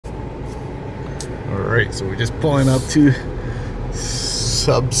Alright, so we're just pulling up to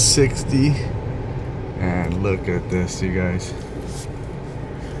Sub60 and look at this, you guys.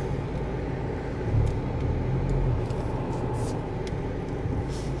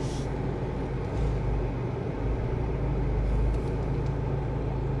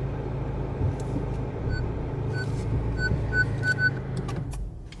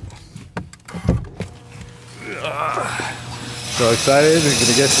 So excited, we're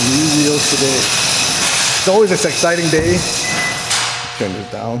gonna get some new wheels today. It's always an exciting day. Turn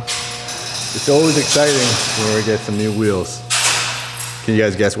this down. It's always exciting when we get some new wheels. Can you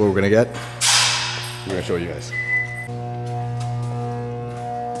guys guess what we're gonna get? We're gonna show you guys.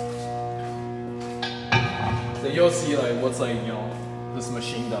 So you'll see like what's like, you know, this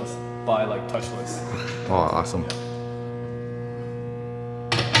machine does by like touchless. Oh, awesome. Yeah.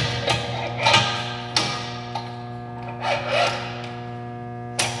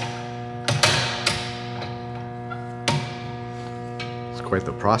 Quite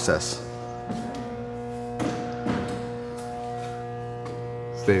the process.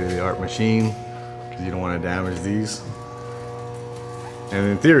 State-of-the-art machine, because you don't want to damage these. And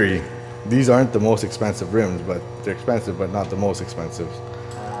in theory, these aren't the most expensive rims, but they're expensive, but not the most expensive.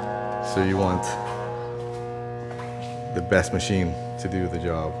 So you want the best machine to do the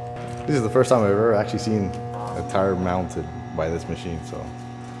job. This is the first time I've ever actually seen a tire mounted by this machine, so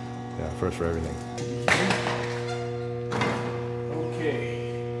yeah, first for everything.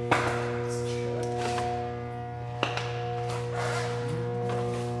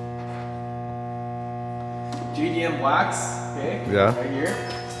 JDM wax, okay? Yeah. Right here.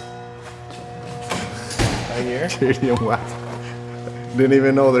 Right here. JDM wax. Didn't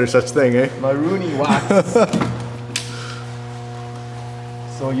even know there's such thing, eh? Maroony wax.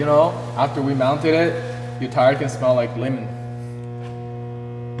 So, you know, after we mounted it, your tire can smell like lemon.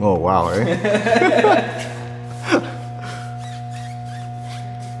 Oh, wow, eh?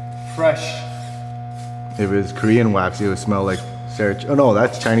 Fresh. If it's Korean wax, it would smell like Sarah. Oh no,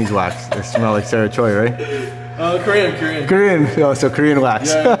 that's Chinese wax. It smells like Sarah Choi, right? Korean. Korean. Oh, so Korean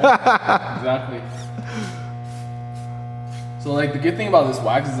wax. Yeah, exactly. So like the good thing about this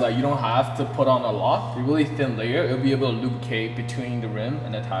wax is that you don't have to put on a lot. A really thin layer. It'll be able to lubricate between the rim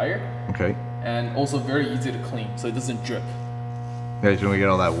and the tire. Okay. And also very easy to clean, so it doesn't drip. Yeah, you don't get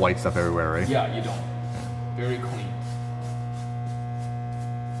all that white stuff everywhere, right? Yeah, you don't. Very clean.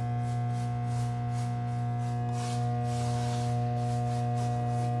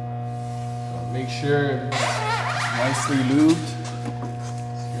 Make sure it's nicely lubed.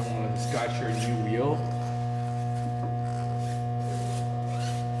 So you don't want to scratch your new wheel.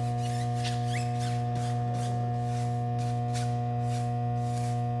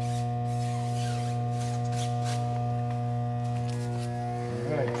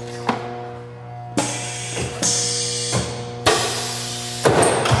 Alright.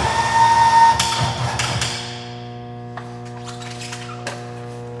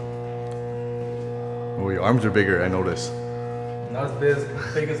 Oh, your arms are bigger, I notice. Not as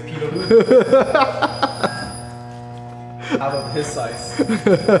big as Peter Luke. Half of his size.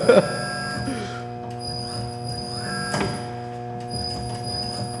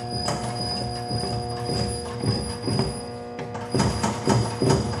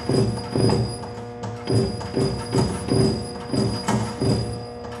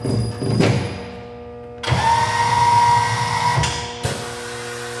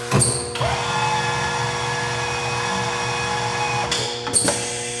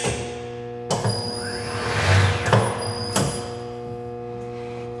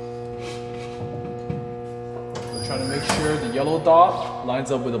 Trying to make sure the yellow dot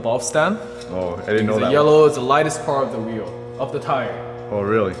lines up with the valve stand. Oh, I didn't know that. The yellow is the lightest part of the wheel, of the tire. Oh,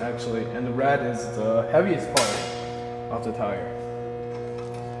 really? Actually, and the red is the heaviest part of the tire.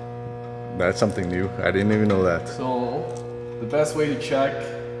 That's something new. I didn't even know that. So, the best way to check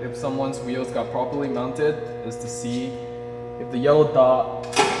if someone's wheels got properly mounted is to see if the yellow dot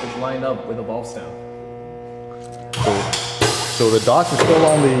is lined up with the valve stand. So the dots are still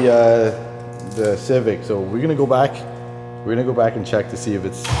on the Civic, so we're gonna go back. We're gonna go back and check to see if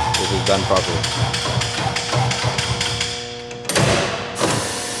it's done properly.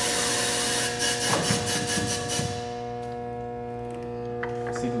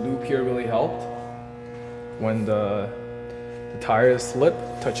 See, the loop here really helped when the tire is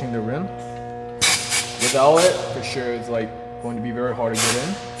slipped, touching the rim. Without it, for sure, it's like going to be very hard to get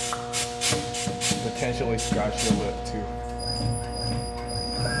in. Potentially scratch your lip too.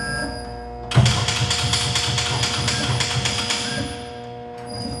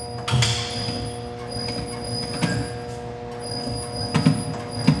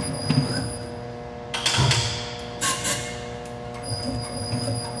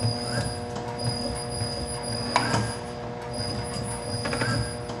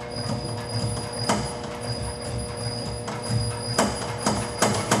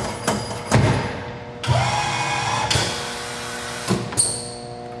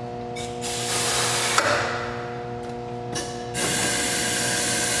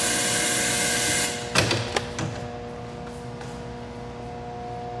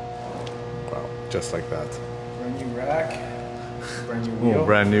 just like that. Brand new rack, brand new wheel. Oh,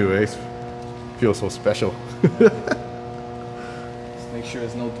 brand new, eh? Feels so special. Just make sure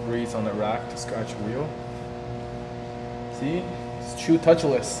there's no debris on the rack to scratch the wheel. See, it's true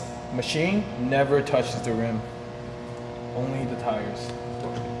touchless. Machine never touches the rim, only the tires.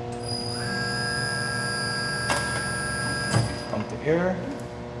 Pump the air.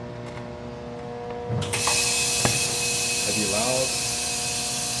 Heavy loud.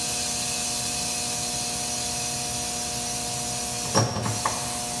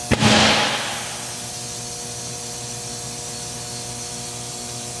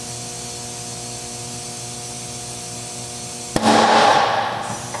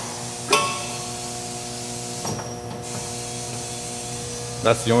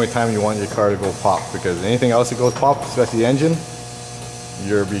 That's the only time you want your car to go pop, because anything else that goes pop, especially the engine,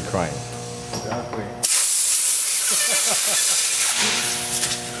 you'll be crying. Exactly.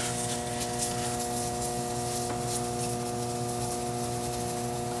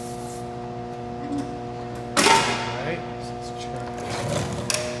 Alright, so let's check.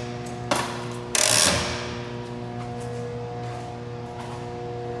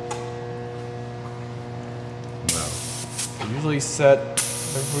 No. I usually set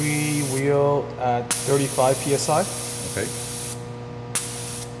every wheel at 35 psi. Okay.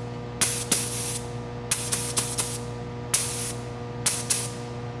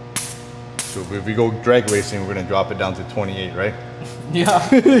 So if we go drag racing, we're gonna drop it down to 28, right? Yeah.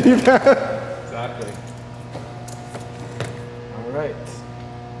 Exactly. All right.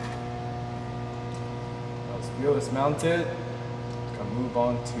 Now this wheel is mounted. Gonna move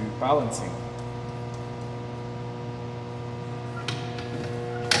on to balancing.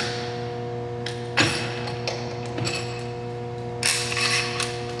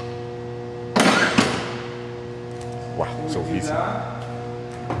 Wow, so Before we do easy. that,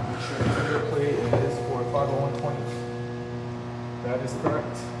 make sure the finger plate is for 50120. That is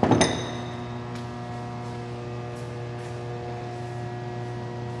correct.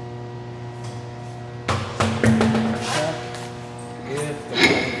 Check if the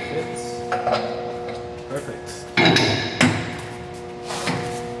plate fits. Perfect.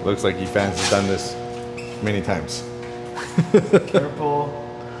 Looks like Advan has done this many times. Careful.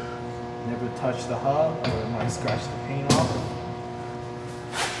 Never touch the hub or it might scratch the paint off.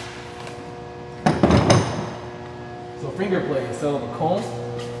 So finger plate instead of a comb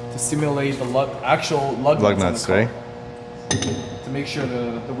to simulate the actual lug nuts, on the right? car. To make sure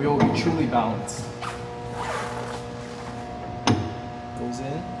the wheel will be truly balanced. Goes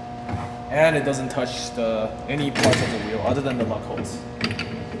in. And it doesn't touch any parts of the wheel other than the lug holes.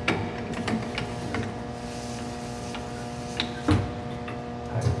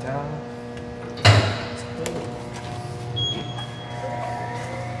 Tighten it down.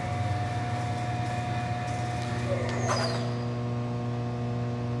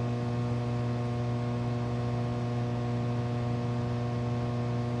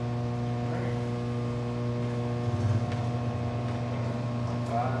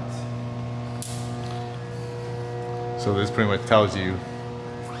 So this pretty much tells you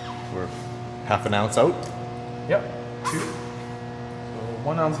we're half an ounce out. Yep, 2. So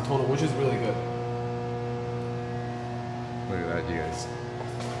 1 ounce in total, which is really good. Look at that, you guys.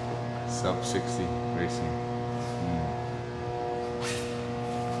 Sub60 racing.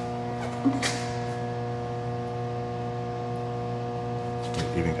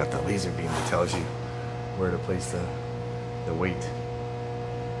 It even got the laser beam that tells you where to place the weight.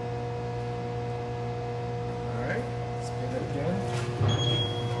 Alright, spin it again.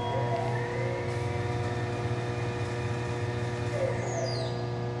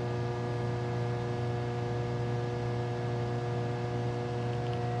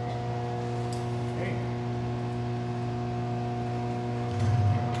 Okay.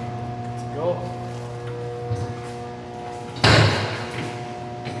 Good to go.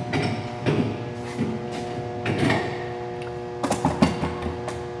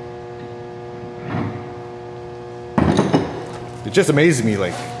 It just amazes me,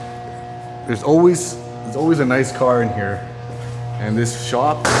 like there's always a nice car in here, and this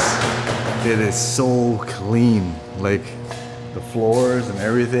shop, it is so clean, like the floors and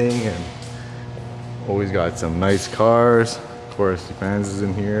everything, and always got some nice cars. Of course, the fans is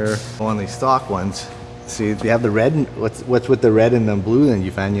in here. On these stock ones, see they have the red. What's with the red and the blue? Then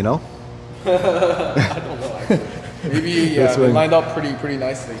you fan, you know? I don't know actually. Maybe yeah, they lined up pretty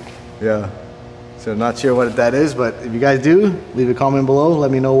nicely. Yeah. So not sure what that is, but if you guys do, leave a comment below. Let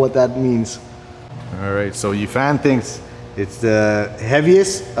me know what that means. All right, so Advan thinks it's the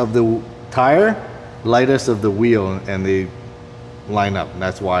heaviest of the tire, lightest of the wheel, and they line up. And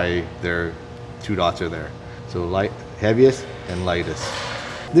that's why they're two dots are there. So light, heaviest and lightest.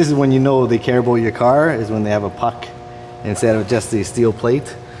 This is when you know they care about your car, is when they have a puck instead of just the steel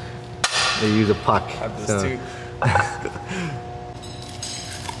plate. They use a puck. I have this too.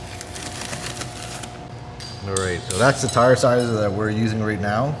 All right, so that's the tire size that we're using right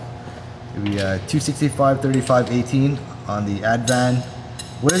now. It'll be 265, 35, 18 on the Advan.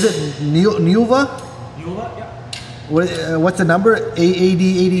 What is it? Neova? Neova, yeah. What's the number?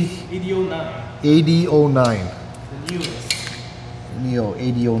 AD09. AD09. The newest. Neo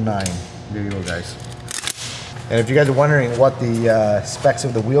AD09. There you go, guys. And if you guys are wondering what the specs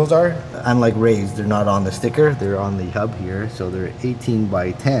of the wheels are, unlike Ray's, they're not on the sticker, they're on the hub here. So they're 18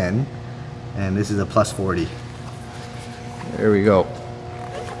 by 10, and this is a plus 40. There we go.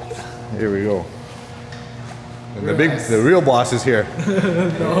 Here we go. And the real boss is here.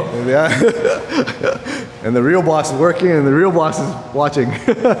 No. Yeah. And the real boss is working, and the real boss is watching.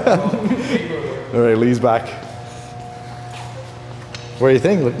 All right, Lee's back. What do you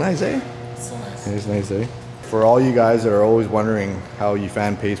think? Look nice, eh? It's so nice. It's nice, eh? For all you guys that are always wondering how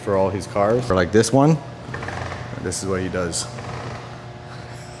Yifan pays for all his cars, or like this one, this is what he does.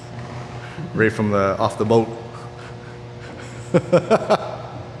 Right from off the boat. Exactly.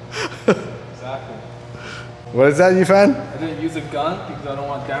 What is that, Yifan? I didn't use a gun because I don't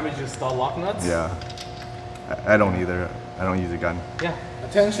want damage to stall lock nuts. Yeah. I don't either. I don't use a gun. Yeah.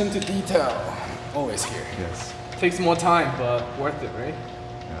 Attention to detail. Always here. Yes. Takes more time, but worth it, right?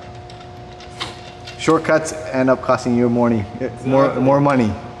 Shortcuts end up costing you more money,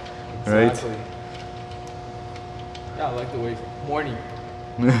 right? Exactly. Yeah, I like the way more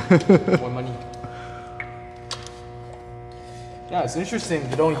money. Yeah, it's interesting.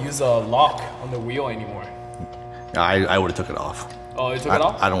 You don't use a lock on the wheel anymore. I would have took it off. Oh, you took it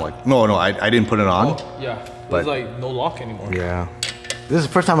off? I don't like. No, I didn't put it on. Oh, yeah, there's like no lock anymore. Yeah. This is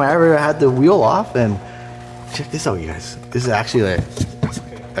the first time I ever had the wheel off, and check this out, you guys. This is actually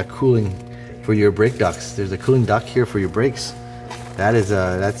a cooling for your brake ducts. There's a cooling duct here for your brakes.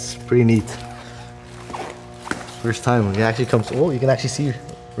 That's pretty neat. First time it actually comes. Oh, you can actually see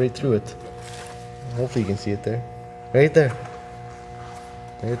right through it. Hopefully you can see it there. Right there.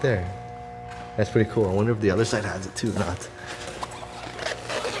 Right there. That's pretty cool. I wonder if the other side has it too or not.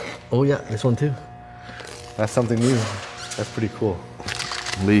 Oh yeah, this one too. That's something new. That's pretty cool.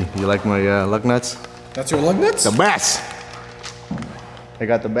 Lee, you like my lug nuts? That's your lug nuts? The best! I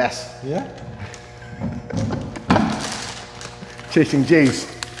got the best. Yeah? Chasing Jays.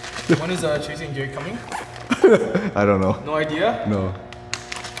 When is Chasing Jay coming? I don't know. No idea? No.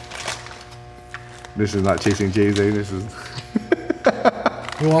 This is not Chasing Jays, eh? This is...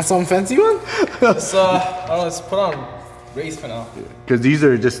 You want some fancy one? Let's, I don't know, let's put on race for now. Because these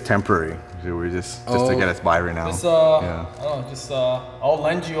are just temporary. So we're just to get us by right now. Just, yeah. I don't know, just, I'll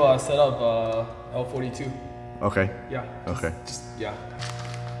lend you a set of L42. Okay. Yeah. Okay. Just, yeah.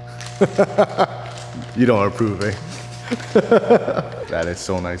 You don't approve, eh? That is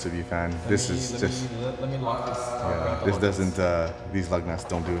so nice of you, fan. Let me lock this. Yeah, this doesn't, these lug nuts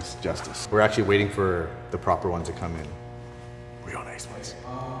don't do us justice. We're actually waiting for the proper ones to come in. Real nice ones.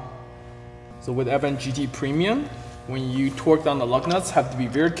 So with Advan GT Premium, when you torque down the lug nuts, have to be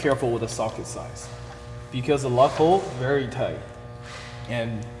very careful with the socket size. Because the lug hole, very tight.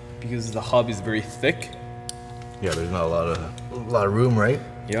 And because the hub is very thick. Yeah, there's not a lot of room, right?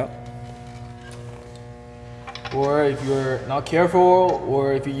 Yeah. Or if you're not careful,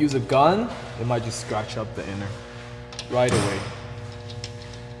 or if you use a gun, it might just scratch up the inner right away.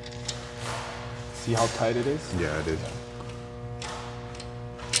 See how tight it is? Yeah, it is.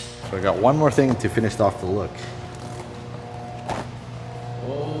 So I got one more thing to finish off the look.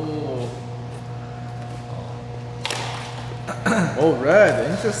 Oh. Oh,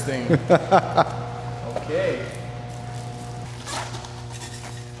 red. Interesting. Okay.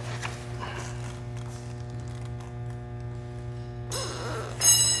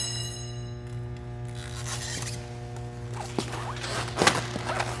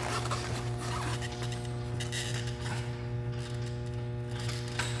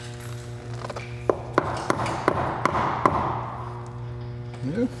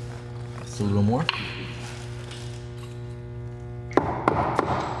 Yeah. Just a little more.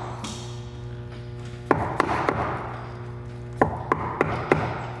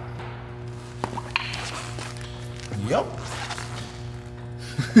 Yep.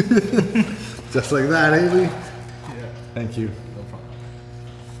 Just like that, eh, Lee? Yeah. Thank you. No problem.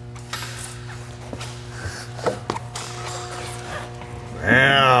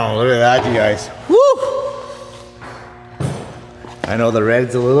 Wow, look at that, you guys. Woo! I know the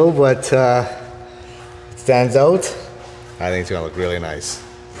red's a little, but it stands out. I think it's gonna look really nice.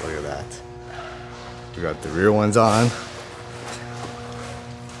 Look at that. We got the rear ones on.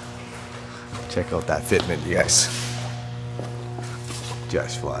 Check out that fitment, you guys.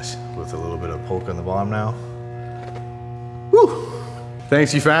 Just flush with a little bit of poke on the bottom now. Woo!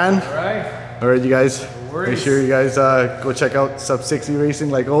 Thanks, you fan. All right. All right, you guys. No worries. Make sure you guys go check out Sub60 Racing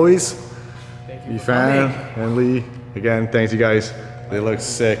like always. Thank you You for fan coming. and Lee. Again, thanks you guys. They look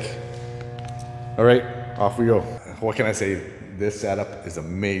sick. All right, off we go. What can I say? This setup is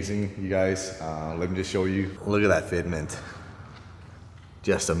amazing, you guys. Let me just show you. Look at that fitment.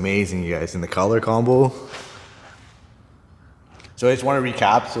 Just amazing, you guys. In the color combo. So I just want to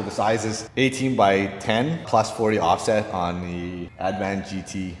recap. So the size is 18 by 10 plus 40 offset on the Advan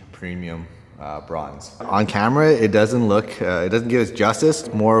GT Premium bronze. On camera, it doesn't look, it doesn't give us justice.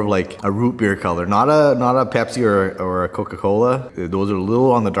 It's more of like a root beer color, not a Pepsi or a Coca-Cola. Those are a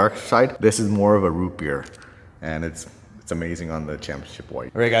little on the dark side. This is more of a root beer, and it's amazing on the championship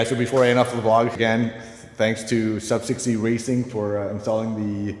white. All right, guys. So before I end off the vlog, again, thanks to Sub60 Racing for installing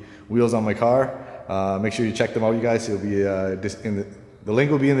the wheels on my car. Make sure you check them out, you guys. It'll be the link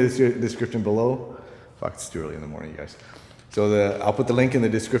will be in the description below. Fuck, it's too early in the morning, you guys. So I'll put the link in the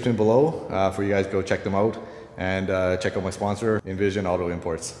description below for you guys to go check them out, and check out my sponsor, Invision Auto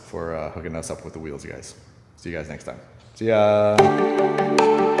Imports, for hooking us up with the wheels, you guys. See you guys next time. See ya.